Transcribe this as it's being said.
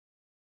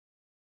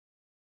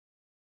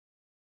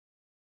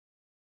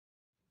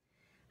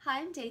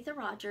Hi, I'm Datha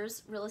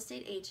Rogers, real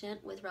estate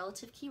agent with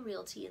Relative Key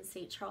Realty in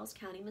St. Charles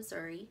County,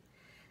 Missouri.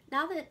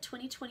 Now that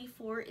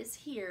 2024 is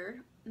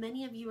here,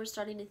 many of you are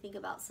starting to think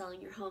about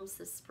selling your homes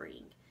this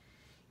spring.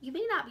 You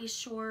may not be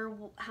sure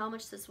how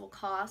much this will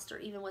cost or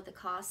even what the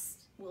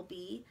cost will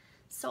be,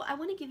 so I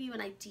want to give you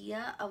an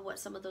idea of what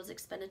some of those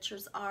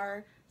expenditures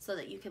are so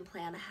that you can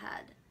plan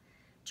ahead.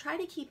 Try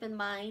to keep in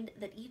mind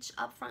that each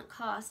upfront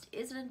cost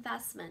is an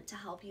investment to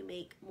help you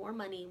make more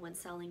money when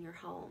selling your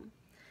home.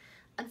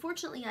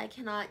 Unfortunately, I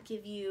cannot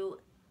give you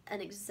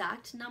an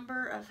exact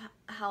number of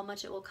how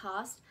much it will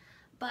cost,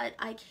 but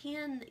I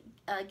can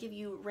give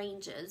you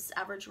ranges,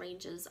 average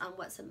ranges on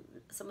what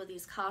some of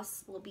these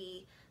costs will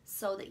be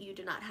so that you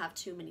do not have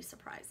too many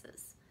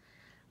surprises.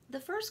 The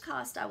first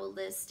cost I will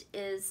list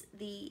is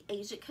the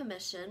agent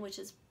commission, which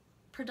is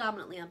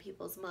predominantly on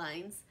people's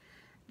minds.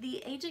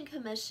 The agent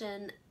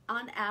commission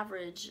on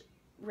average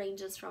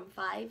ranges from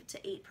 5 to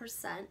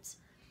 8%.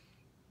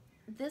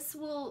 This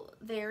will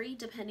vary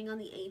depending on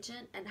the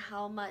agent and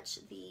how much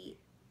the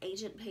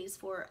agent pays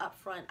for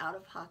upfront out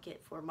of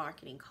pocket for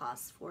marketing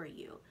costs for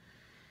you.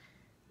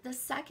 The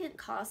second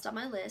cost on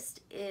my list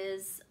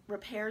is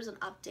repairs and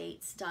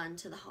updates done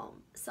to the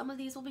home. Some of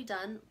these will be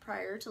done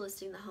prior to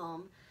listing the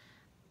home,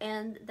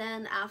 and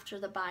then after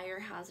the buyer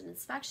has an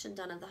inspection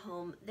done of the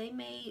home, they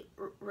may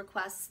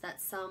request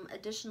that some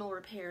additional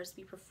repairs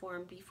be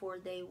performed before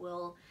they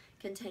will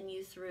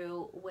continue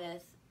through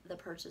with the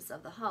purchase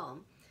of the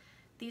home.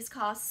 These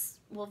costs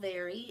will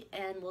vary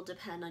and will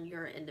depend on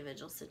your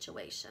individual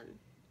situation.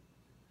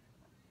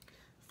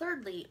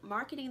 Thirdly,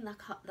 marketing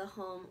the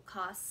home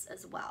costs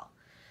as well.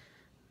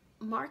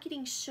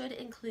 Marketing should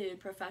include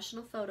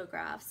professional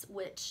photographs,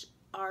 which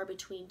are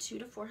between $200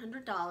 to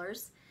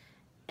 $400,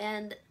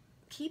 and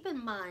keep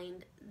in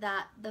mind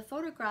that the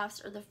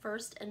photographs are the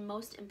first and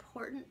most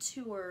important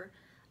tour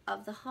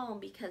of the home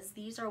because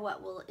these are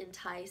what will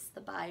entice the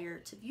buyer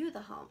to view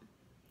the home.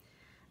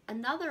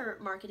 Another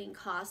marketing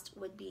cost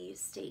would be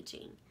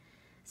staging.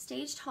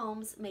 Staged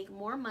homes make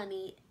more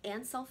money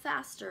and sell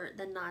faster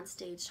than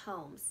non-staged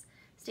homes.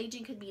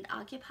 Staging could be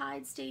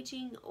occupied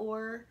staging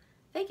or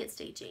vacant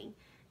staging,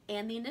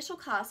 and the initial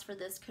cost for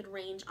this could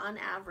range on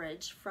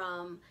average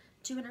from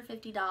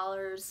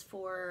 $250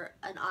 for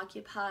an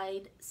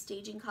occupied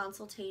staging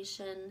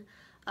consultation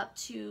up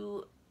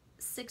to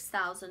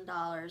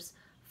 $6,000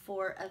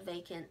 for a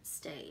vacant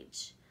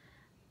stage.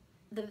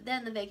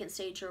 Then the vacant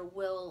stager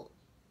will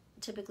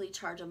typically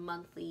charge a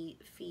monthly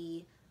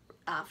fee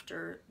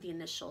after the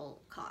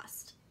initial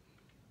cost.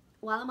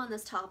 While I'm on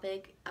this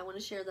topic, I want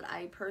to share that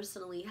I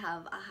personally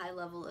have a high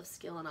level of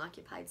skill in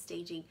occupied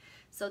staging,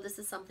 so this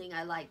is something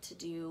I like to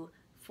do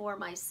for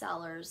my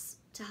sellers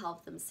to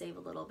help them save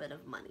a little bit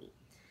of money.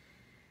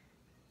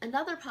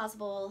 Another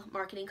possible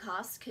marketing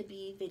cost could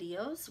be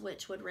videos,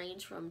 which would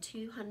range from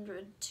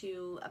 $200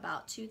 to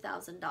about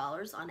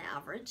 $2,000 on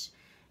average,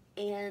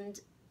 and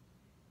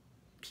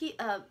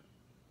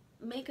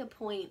make a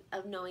point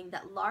of knowing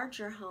that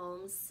larger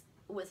homes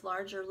with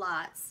larger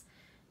lots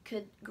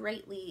could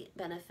greatly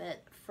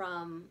benefit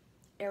from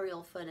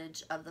aerial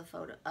footage of the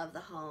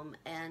home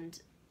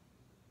and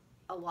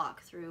a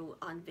walkthrough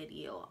on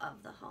video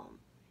of the home.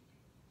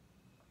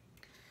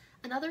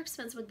 Another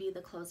expense would be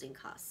the closing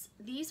costs.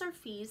 These are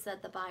fees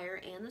that the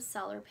buyer and the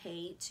seller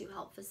pay to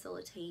help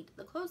facilitate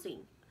the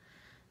closing.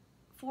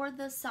 For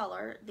the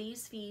seller,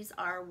 these fees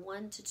are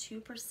 1 to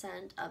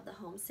 2% of the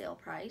home sale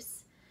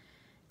price.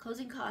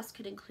 Closing costs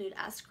could include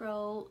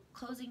escrow,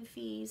 closing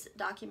fees,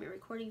 document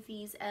recording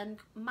fees, and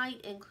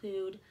might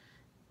include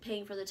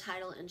paying for the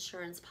title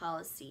insurance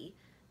policy,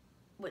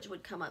 which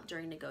would come up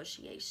during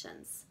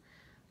negotiations.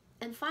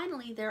 And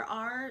finally, there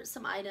are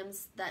some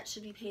items that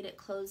should be paid at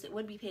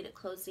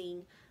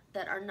closing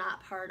that are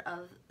not part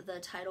of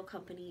the title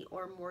company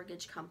or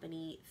mortgage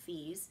company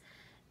fees.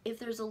 If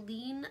there's a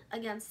lien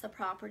against the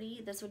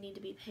property, this would need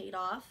to be paid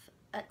off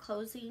at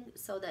closing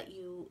so that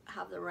you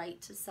have the right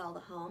to sell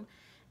the home.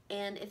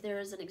 And if there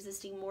is an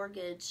existing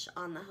mortgage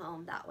on the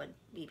home, that would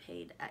be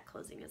paid at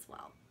closing as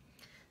well.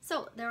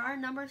 So there are a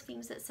number of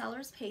things that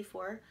sellers pay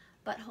for,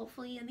 but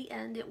hopefully in the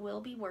end it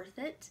will be worth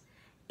it.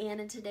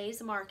 And in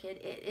today's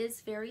market, it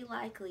is very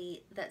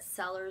likely that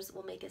sellers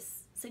will make a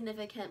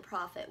significant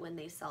profit when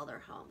they sell their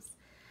homes.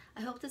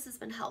 I hope this has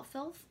been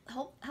helpful.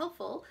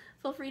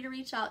 Feel free to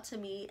reach out to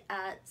me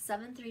at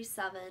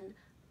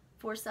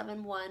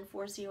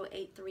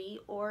 737-471-4083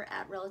 or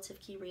at Relative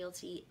Key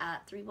Realty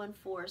at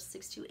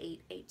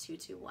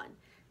 314-628-8221.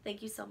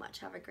 Thank you so much.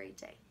 Have a great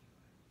day.